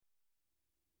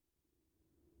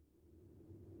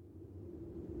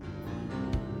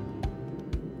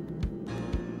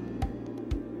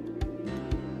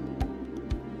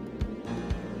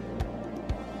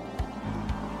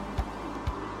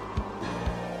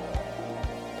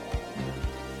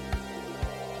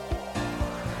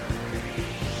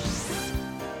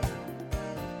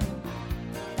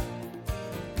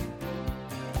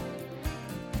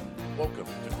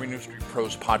Green Industry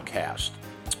Pros podcast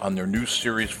on their new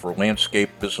series for landscape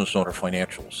business owner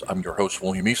financials. I'm your host,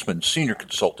 William Eastman, Senior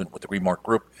Consultant with the Remark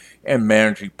Group and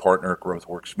Managing Partner at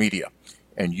GrowthWorks Media.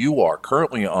 And you are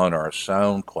currently on our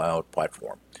SoundCloud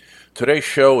platform. Today's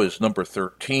show is number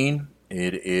 13.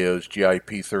 It is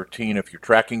GIP13 if you're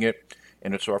tracking it.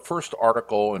 And it's our first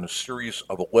article in a series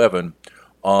of 11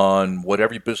 on what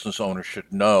every business owner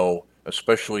should know,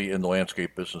 especially in the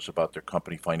landscape business, about their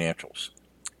company financials.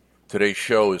 Today's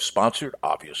show is sponsored,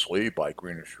 obviously, by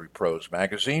Green Industry Pros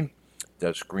magazine.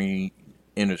 That's Green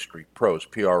Industry Pros,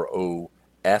 PROS.com.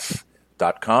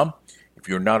 If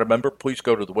you're not a member, please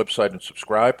go to the website and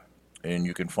subscribe, and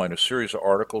you can find a series of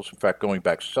articles, in fact, going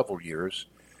back several years.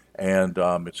 And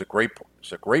it's a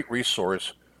great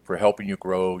resource for helping you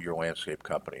grow your landscape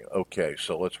company. Okay,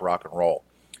 so let's rock and roll.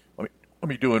 Let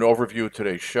me do an overview of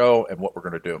today's show and what we're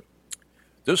going to do.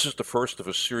 This is the first of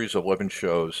a series of 11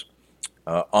 shows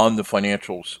on the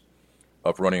financials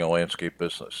of running a landscape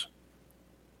business.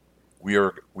 We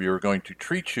are going to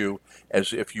treat you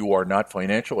as if you are not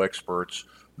financial experts,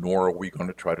 nor are we going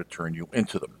to try to turn you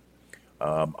into them.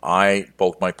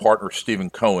 Both my partner Stephen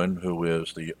Cohen, who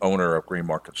is the owner of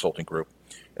Greenmark Consulting Group,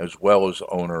 as well as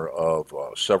owner of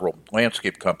several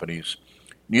landscape companies,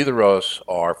 neither of us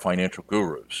are financial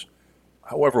gurus.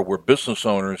 However, we're business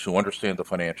owners who understand the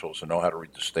financials and know how to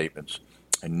read the statements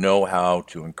and know how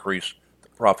to increase the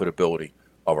profitability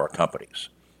of our companies.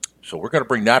 So we're going to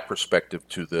bring that perspective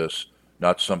to this,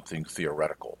 not something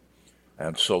theoretical.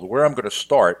 And so where I'm going to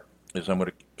start is I'm going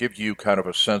to give you kind of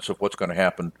a sense of what's going to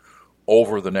happen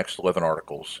over the next 11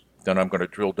 articles. Then I'm going to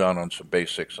drill down on some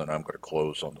basics, and I'm going to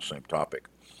close on the same topic.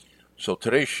 So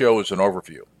today's show is an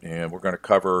overview, and we're going to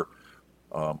cover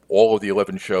all of the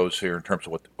 11 shows here in terms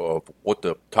of what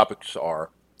the topics are,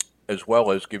 as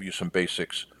well as give you some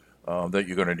basics that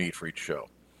you're going to need for each show.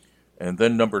 And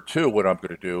then number two, what I'm going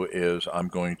to do is I'm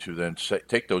going to then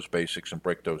take those basics and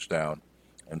break those down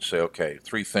and say, okay,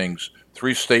 three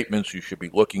statements you should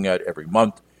be looking at every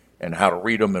month and how to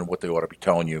read them and what they ought to be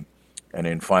telling you. And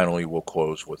then finally, we'll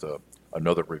close with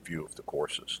another review of the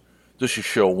courses. This is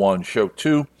show one. Show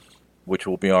two, which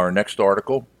will be our next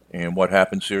article. And what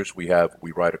happens here is we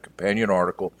write a companion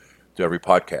article to every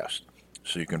podcast.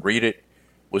 So you can read it,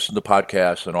 listen to the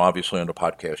podcast, and obviously on the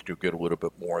podcast you'll get a little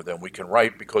bit more than we can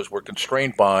write because we're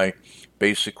constrained by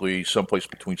basically someplace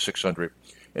between 600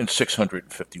 and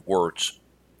 650 words.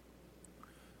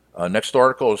 Next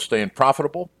article is Staying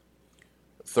Profitable.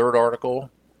 The third article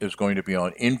is going to be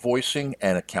on invoicing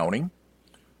and accounting.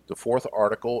 The fourth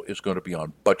article is going to be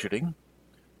on budgeting.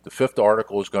 The fifth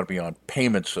article is going to be on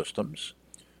payment systems.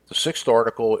 The sixth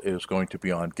article is going to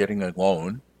be on getting a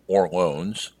loan or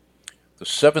loans. The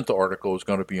seventh article is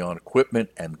going to be on equipment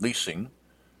and leasing.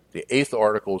 The eighth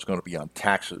article is going to be on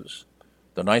taxes.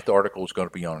 The ninth article is going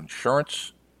to be on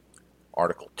insurance.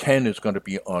 Article 10 is going to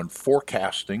be on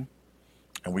forecasting.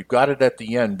 And we've got it at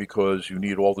the end because you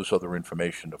need all this other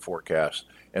information to forecast.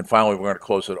 And finally, we're going to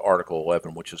close at Article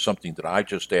 11, which is something that I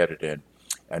just added in,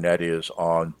 and that is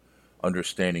on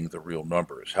understanding the real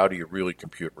numbers. How do you really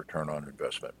compute return on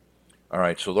investment? All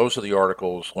right, so those are the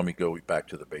articles. Let me go back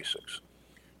to the basics.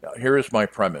 Now, here is my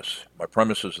premise. My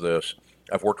premise is this.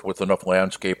 I've worked with enough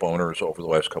landscape owners over the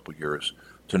last couple of years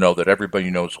to know that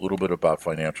everybody knows a little bit about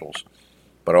financials,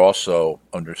 but I also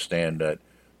understand that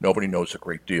nobody knows a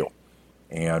great deal.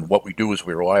 And what we do is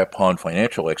we rely upon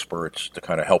financial experts to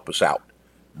kind of help us out.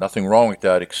 Nothing wrong with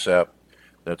that except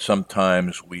that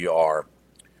sometimes we are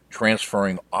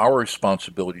transferring our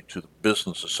responsibility to the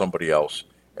business of somebody else,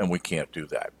 and we can't do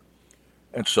that.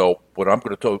 And so what I'm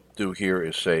going to do here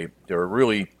is say there are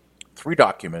really three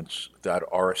documents that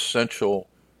are essential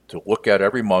to look at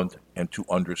every month and to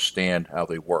understand how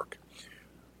they work.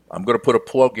 I'm going to put a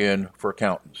plug in for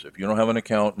accountants. If you don't have an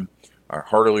accountant, I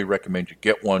heartily recommend you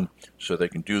get one so they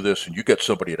can do this and you get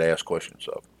somebody to ask questions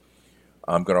of.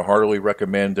 I'm going to heartily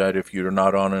recommend that if you're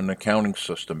not on an accounting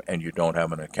system and you don't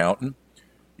have an accountant,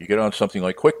 you get on something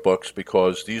like QuickBooks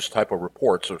because these type of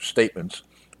reports or statements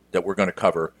that we're going to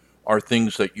cover are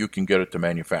things that you can get at the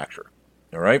manufacturer.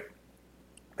 All right?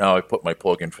 Now I put my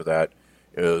plug in for that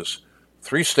is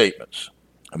three statements: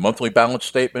 a monthly balance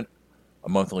statement, a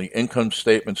monthly income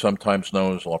statement, sometimes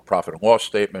known as a profit and loss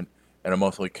statement, and a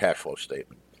monthly cash flow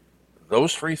statement.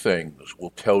 Those three things will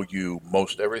tell you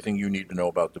most everything you need to know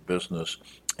about the business,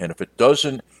 and if it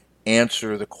doesn't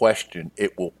answer the question,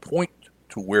 it will point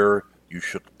to where you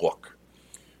should look.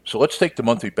 So let's take the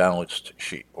monthly balance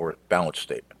sheet or balance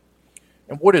statement.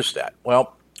 And what is that?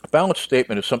 Well, a balance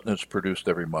statement is something that's produced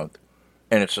every month,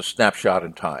 and it's a snapshot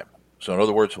in time. So in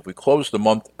other words, if we close the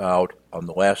month out on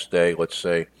the last day, let's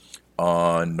say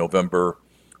on November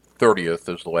 30th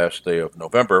is the last day of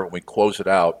November, and we close it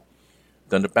out,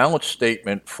 then the balance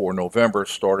statement for November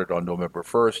started on November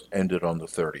 1st, ended on the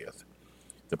 30th.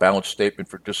 The balance statement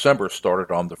for December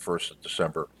started on the 1st of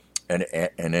December and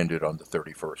ended on the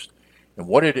 31st. And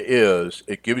what it is,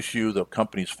 it gives you the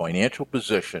company's financial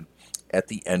position at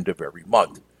the end of every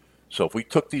month. So if we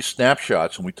took these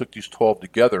snapshots and we took these 12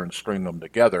 together and string them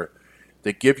together,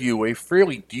 they give you a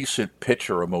fairly decent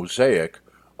picture, a mosaic,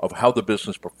 of how the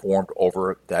business performed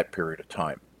over that period of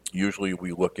time. Usually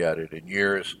we look at it in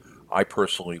years. I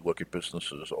personally look at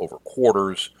businesses over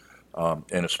quarters,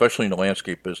 and especially in the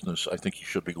landscape business, I think you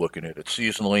should be looking at it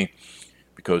seasonally,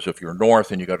 because if you're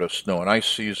north and you got a snow and ice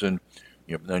season,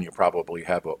 then you probably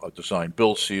have a design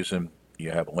build season,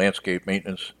 you have a landscape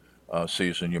maintenance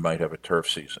season, you might have a turf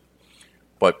season.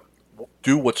 But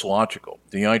do what's logical.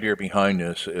 The idea behind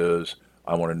this is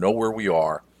I want to know where we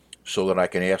are so that I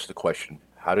can ask the question,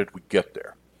 how did we get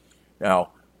there?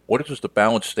 Now, what does the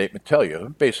balance statement tell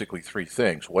you? Basically three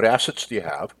things. What assets do you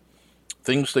have?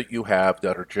 Things that you have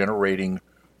that are generating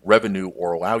revenue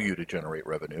or allow you to generate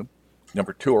revenue.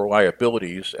 Number two are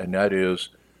liabilities, and that is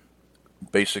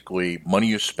basically money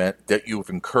you spent, debt you've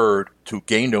incurred to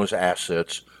gain those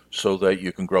assets so that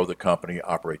you can grow the company,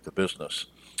 operate the business.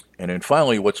 And then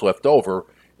finally, what's left over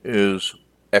is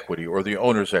equity, or the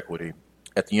owner's equity.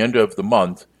 At the end of the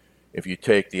month, if you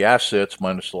take the assets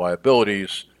minus the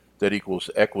liabilities, that equals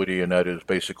equity, and that is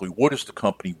basically what is the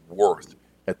company worth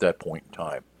at that point in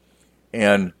time.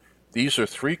 And these are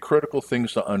three critical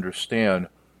things to understand,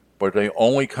 but they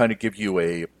only kind of give you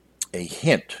a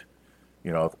hint.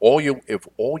 If all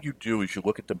you do is you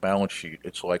look at the balance sheet,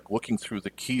 it's like looking through the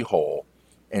keyhole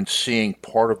and seeing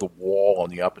part of the wall on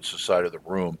the opposite side of the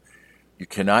room. You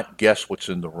cannot guess what's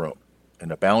in the room.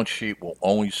 And the balance sheet will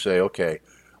only say, okay,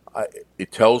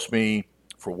 it tells me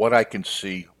for what I can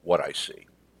see, what I see.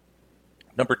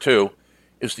 Number two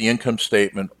is the income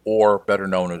statement, or better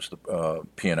known as the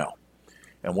P&L.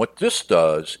 And what this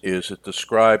does is it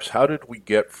describes how did we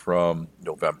get from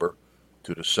November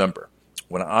to December.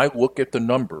 When I look at the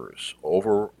numbers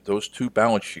over those two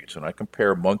balance sheets and I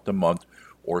compare month to month,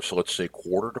 or so let's say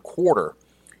quarter to quarter,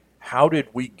 how did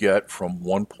we get from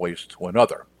one place to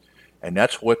another? And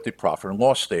that's what the profit and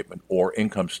loss statement or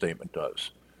income statement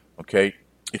does. Okay,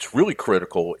 it's really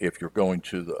critical if you're going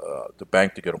to the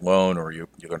bank to get a loan, or you're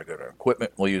going to get an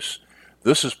equipment lease.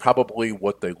 This is probably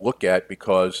what they look at,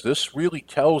 because this really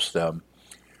tells them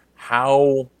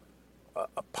how,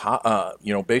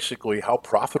 basically how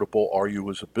profitable are you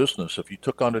as a business. If you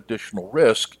took on additional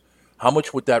risk, how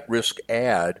much would that risk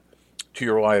add to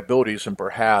your liabilities, and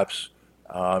perhaps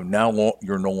now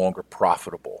you're no longer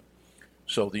profitable.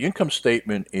 So the income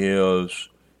statement is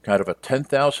kind of a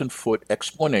 10,000-foot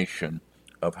explanation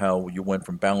of how you went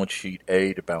from balance sheet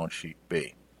A to balance sheet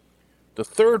B. The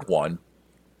third one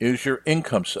is your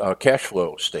cash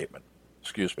flow statement,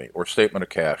 or statement of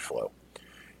cash flow.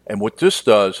 And what this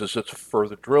does is it's a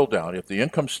further drill down. If the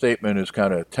income statement is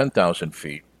kind of 10,000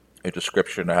 feet, a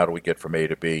description of how do we get from A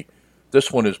to B,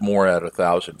 this one is more at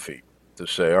 1,000 feet to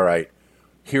say, all right,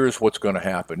 here's what's going to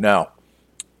happen. Now,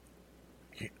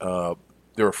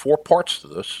 there are four parts to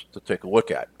this to take a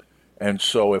look at. And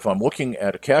so if I'm looking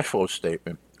at a cash flow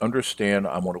statement, understand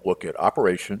I want to look at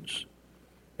operations,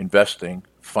 investing,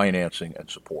 financing, and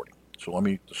supporting. So let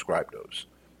me describe those.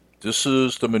 This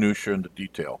is the minutia and the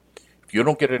detail. If you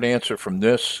don't get an answer from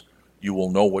this, you will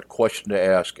know what question to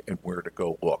ask and where to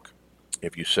go look.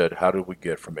 If you said, how did we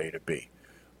get from A to B?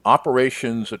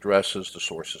 Operations addresses the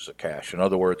sources of cash. In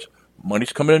other words,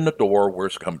 money's coming in the door,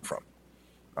 where's it coming from?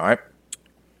 All right.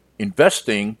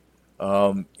 Investing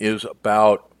is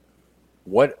about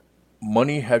what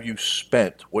money have you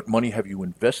spent, what money have you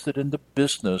invested in the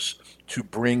business to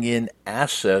bring in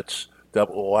assets that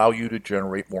will allow you to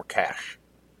generate more cash.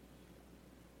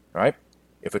 All right?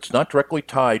 If it's not directly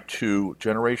tied to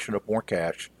generation of more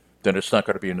cash, then it's not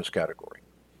going to be in this category.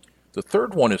 The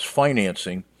third one is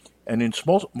financing, and in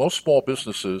most small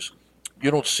businesses, you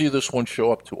don't see this one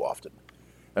show up too often.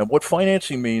 And what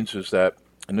financing means is that,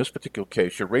 in this particular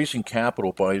case, you're raising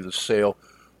capital by the sale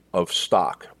of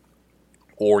stock,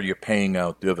 or you're paying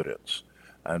out dividends.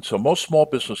 And so most small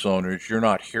business owners, you're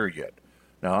not here yet.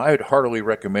 Now, I'd heartily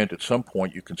recommend at some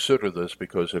point you consider this,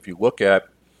 because if you look at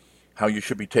how you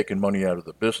should be taking money out of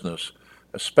the business,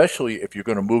 especially if you're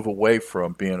going to move away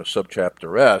from being a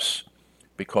subchapter S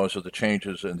because of the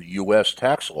changes in the U.S.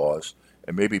 tax laws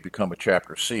and maybe become a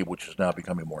Chapter C, which is now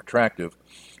becoming more attractive,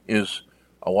 is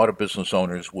a lot of business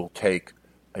owners will take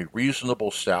a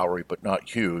reasonable salary, but not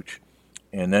huge,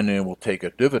 and then they will take a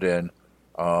dividend,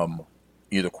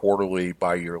 either quarterly,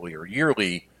 bi-yearly, or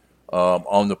yearly,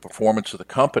 on the performance of the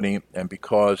company, and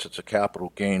because it's a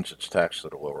capital gains, it's taxed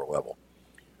at a lower level.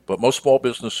 But most small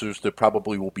businesses, there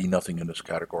probably will be nothing in this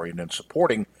category. And then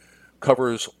supporting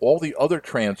covers all the other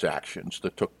transactions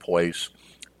that took place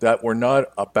that were not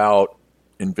about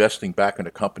investing back in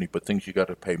the company, but things you got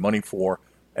to pay money for,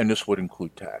 and this would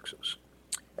include taxes.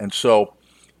 And so,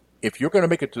 if you're going to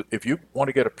make it, if you want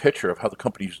to get a picture of how the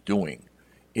company's doing,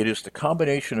 it is the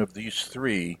combination of these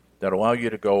three that allow you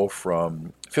to go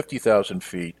from 50,000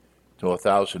 feet to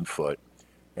 1,000 foot.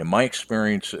 And my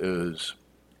experience is,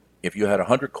 if you had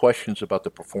 100 questions about the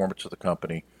performance of the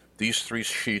company, these three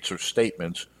sheets or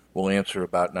statements will answer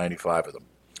about 95 of them.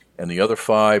 And the other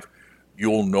five,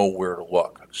 you'll know where to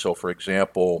look. So, for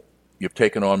example, you've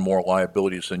taken on more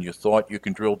liabilities than you thought. You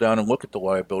can drill down and look at the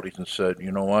liabilities and said,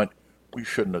 you know what, we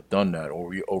shouldn't have done that, or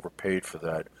we overpaid for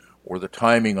that, or the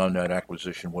timing on that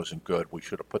acquisition wasn't good. We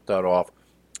should have put that off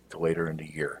to later in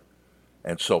the year.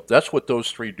 And so that's what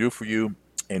those three do for you.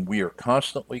 And we are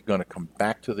constantly going to come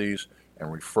back to these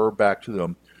and refer back to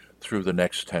them through the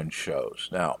next 10 shows.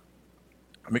 Now,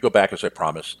 let me go back as I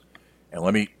promised, and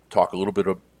let me talk a little bit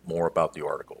more about the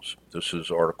articles. This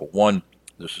is Article 1.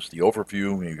 This is the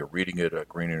overview. Maybe you're reading it at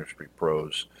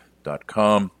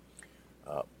greenindustrypros.com.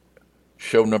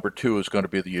 Show number 2 is going to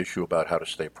be the issue about how to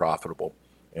stay profitable.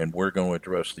 And we're going to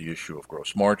address the issue of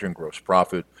gross margin, gross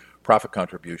profit, profit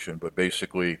contribution. But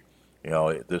basically,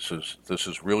 this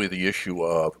is really the issue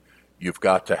of you've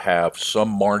got to have some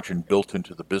margin built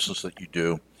into the business that you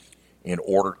do in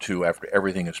order to, after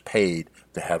everything is paid,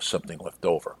 to have something left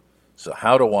over. So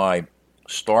how do I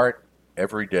start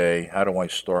every day? How do I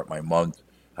start my month?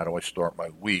 How do I start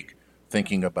my week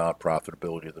thinking about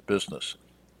profitability of the business?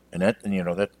 And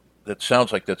that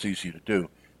sounds like that's easy to do.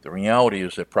 The reality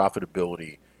is that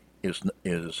profitability is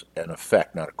an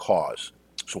effect, not a cause.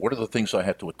 So what are the things I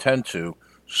have to attend to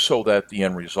so that the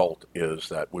end result is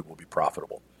that we will be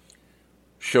profitable?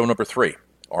 Show number 3,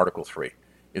 Article 3,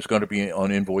 is going to be on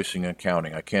invoicing and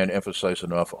accounting. I can't emphasize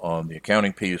enough on the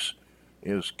accounting piece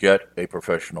is get a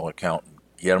professional accountant.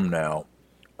 Get them now.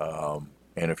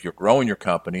 And if you're growing your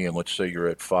company, and let's say you're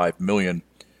at $5 million,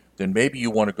 then maybe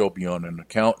you want to go beyond an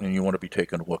accountant and you want to be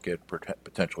taking a look at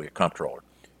potentially a comptroller.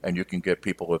 And you can get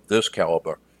people of this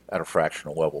caliber at a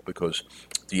fractional level, because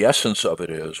the essence of it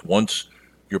is once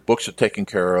your books are taken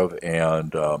care of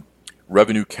and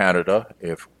Revenue Canada,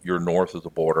 if you're north of the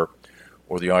border,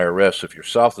 or the IRS, if you're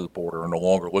south of the border, are no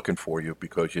longer looking for you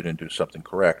because you didn't do something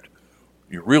correct,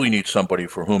 you really need somebody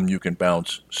for whom you can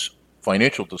bounce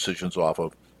financial decisions off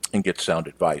of and get sound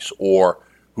advice, or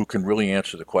who can really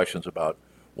answer the questions about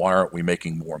why aren't we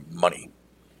making more money.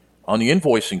 On the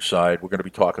invoicing side, we're going to be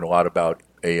talking a lot about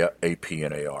AP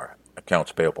and AR,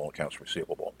 accounts payable and accounts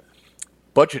receivable.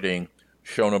 Budgeting,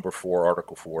 show number 4,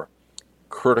 Article 4,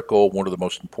 critical, one of the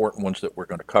most important ones that we're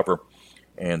going to cover.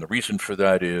 And the reason for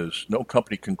that is no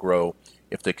company can grow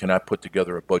if they cannot put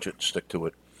together a budget and stick to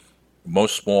it.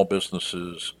 Most small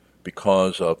businesses,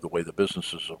 because of the way the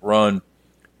businesses are run,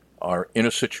 are in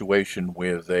a situation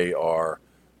where they are,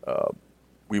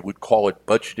 we would call it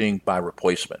budgeting by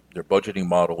replacement. Their budgeting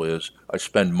model is, I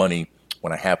spend money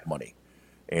when I have money.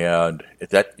 And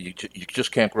that you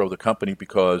just can't grow the company,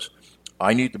 because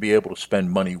I need to be able to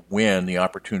spend money when the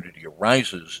opportunity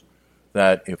arises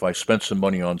that if I spent some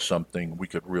money on something, we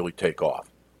could really take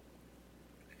off.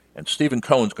 And Stephen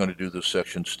Cohen's going to do this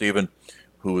section. Stephen,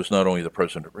 who is not only the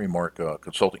president of Remark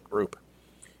Consulting Group,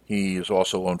 he is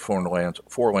also on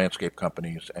 4 landscape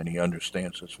companies, and he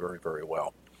understands this very, very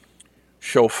well.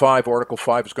 Show 5, Article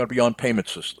 5, is going to be on payment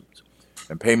systems.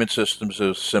 And payment systems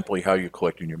is simply how you're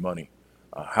collecting your money.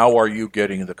 How are you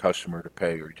getting the customer to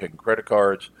pay? Are you taking credit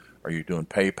cards? Are you doing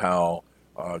PayPal?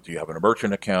 Do you have an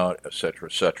merchant account, et cetera,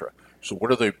 et cetera? So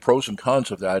what are the pros and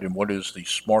cons of that, and what is the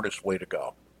smartest way to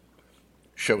go?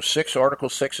 Show 6, Article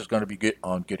 6, is going to be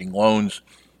on getting loans,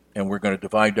 and we're going to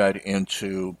divide that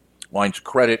into lines of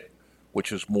credit,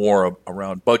 which is more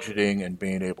around budgeting and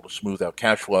being able to smooth out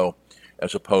cash flow,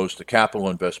 as opposed to capital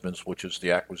investments, which is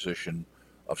the acquisition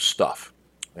of stuff,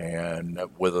 and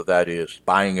whether that is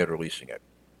buying it or leasing it.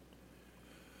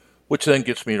 Which then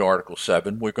gets me to Article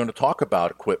 7. We're going to talk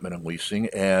about equipment and leasing,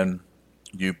 and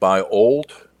you buy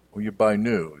old or you buy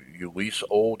new. You lease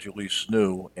old, you lease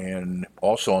new, and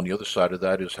also on the other side of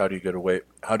that is how do you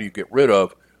get rid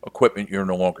of equipment you're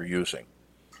no longer using?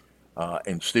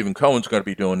 And Stephen Cohen's going to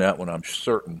be doing that one, I'm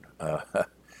certain.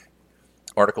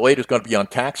 Article 8 is going to be on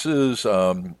taxes.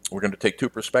 We're going to take 2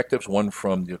 perspectives, one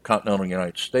from the continental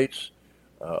United States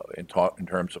in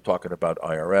terms of talking about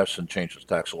IRS and changes to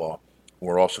tax law.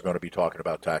 We're also going to be talking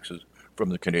about taxes from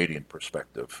the Canadian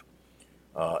perspective.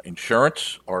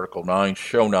 Insurance, Article 9,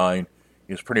 Show 9,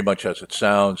 is pretty much as it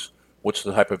sounds. What's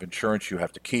the type of insurance you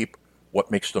have to keep?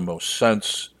 What makes the most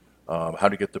sense? How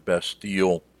to get the best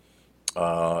deal?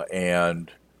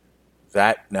 And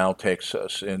that now takes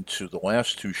us into the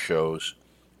last two shows,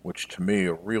 which to me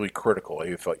are really critical.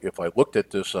 If I looked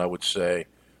at this, I would say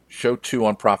show 2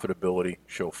 on profitability,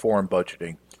 show 4 on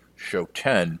budgeting, show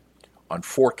 10 on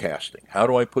forecasting. How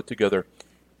do I put together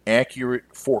accurate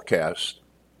forecasts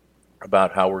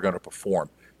about how we're going to perform?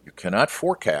 You cannot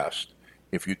forecast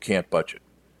if you can't budget.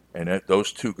 And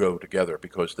those two go together,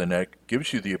 because then that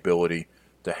gives you the ability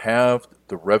to have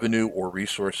the revenue or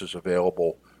resources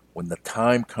available when the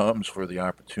time comes for the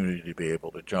opportunity to be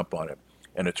able to jump on it.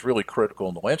 And it's really critical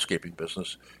in the landscaping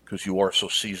business because you are so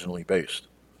seasonally based.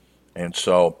 And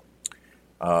so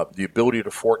the ability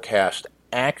to forecast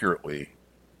accurately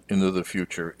into the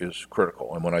future is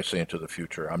critical. And when I say into the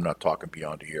future, I'm not talking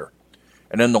beyond a year.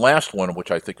 And then the last one,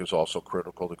 which I think is also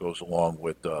critical, that goes along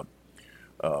with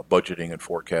budgeting and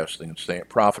forecasting and staying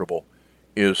profitable,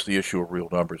 is the issue of real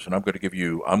numbers. And I'm going to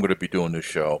be doing this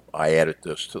show. I added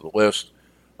this to the list.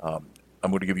 I'm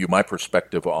going to give you my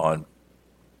perspective on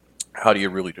how do you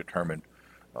really determine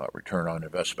return on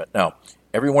investment. Now,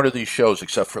 every one of these shows,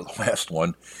 except for the last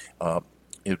one,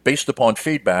 is based upon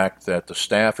feedback that the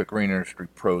staff at Green Industry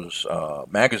Pros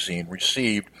magazine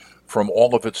received from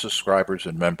all of its subscribers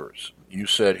and members. You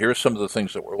said, here's some of the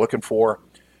things that we're looking for,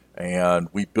 and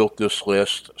we built this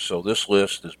list. So this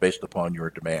list is based upon your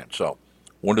demand. So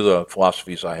one of the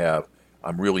philosophies I have,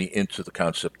 I'm really into the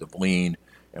concept of lean,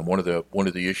 and one of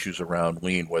the issues around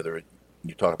lean, whether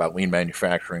you talk about lean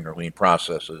manufacturing or lean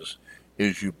processes,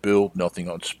 is you build nothing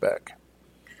on spec.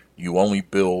 You only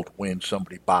build when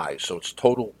somebody buys. So it's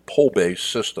total pull-based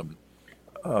system,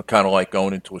 kind of like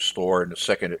going into a store, and the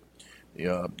second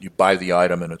you buy the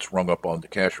item and it's rung up on the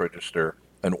cash register,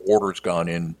 an order's gone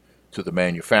in to the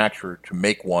manufacturer to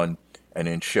make one and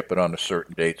then ship it on a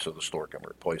certain date so the store can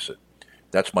replace it.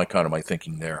 That's my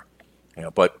thinking there.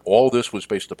 But all this was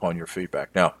based upon your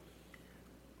feedback. Now,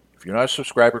 if you're not a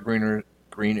subscriber,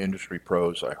 Green Industry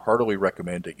Pros, I heartily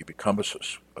recommend that you become a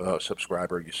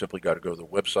subscriber. You simply got to go to the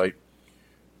website,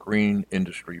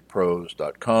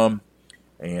 greenindustrypros.com,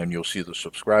 and you'll see the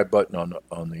subscribe button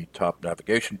on the top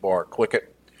navigation bar. Click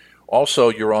it. Also,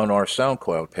 you're on our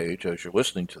SoundCloud page as you're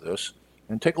listening to this,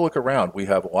 and take a look around. We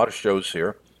have a lot of shows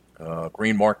here.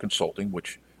 Green Mark Consulting,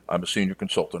 which I'm a senior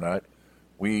consultant at.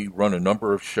 We run a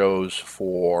number of shows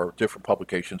for different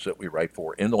publications that we write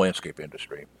for in the landscape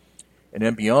industry. And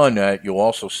then beyond that, you'll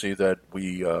also see that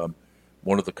we,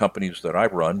 one of the companies that I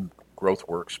run,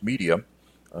 GrowthWorks Media,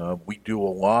 we do a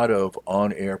lot of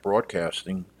on-air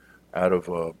broadcasting out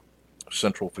of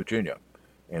Central Virginia.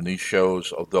 And these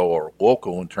shows, although are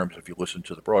local in terms of you listen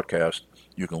to the broadcast,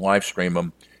 you can live stream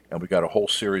them. And we got a whole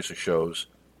series of shows.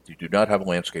 You do not have a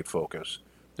landscape focus.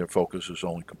 Their focus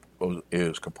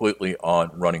is completely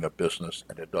on running a business,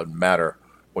 and it doesn't matter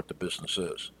what the business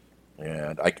is.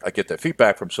 And I get that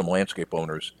feedback from some landscape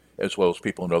owners as well as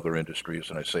people in other industries,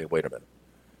 and I say, wait a minute.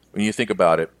 When you think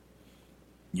about it,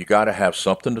 you got to have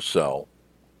something to sell.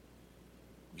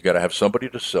 You got to have somebody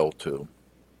to sell to.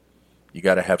 You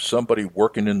got to have somebody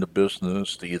working in the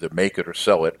business to either make it or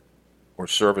sell it or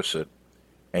service it,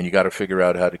 and you got to figure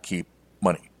out how to keep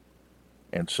money.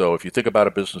 And so if you think about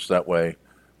a business that way,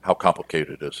 how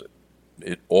complicated is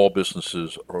it? All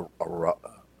businesses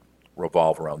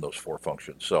revolve around those four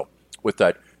functions. So with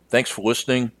that, thanks for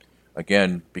listening.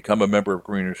 Again, become a member of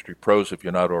Green Industry Pros if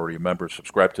you're not already a member.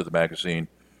 Subscribe to the magazine.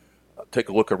 Take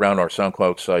a look around our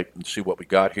SoundCloud site and see what we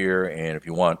got here. And if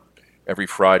you want, every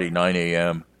Friday, 9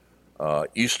 a.m.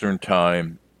 Eastern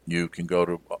Time, you can go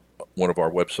to one of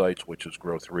our websites, which is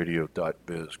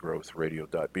growthradio.biz,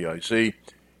 growthradio.biz,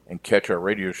 and catch our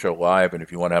radio show live. And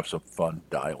if you want to have some fun,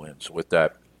 dial in. So with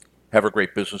that, have a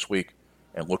great business week,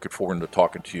 and looking forward to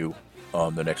talking to you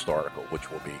on the next article, which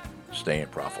will be Staying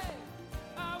Profitable.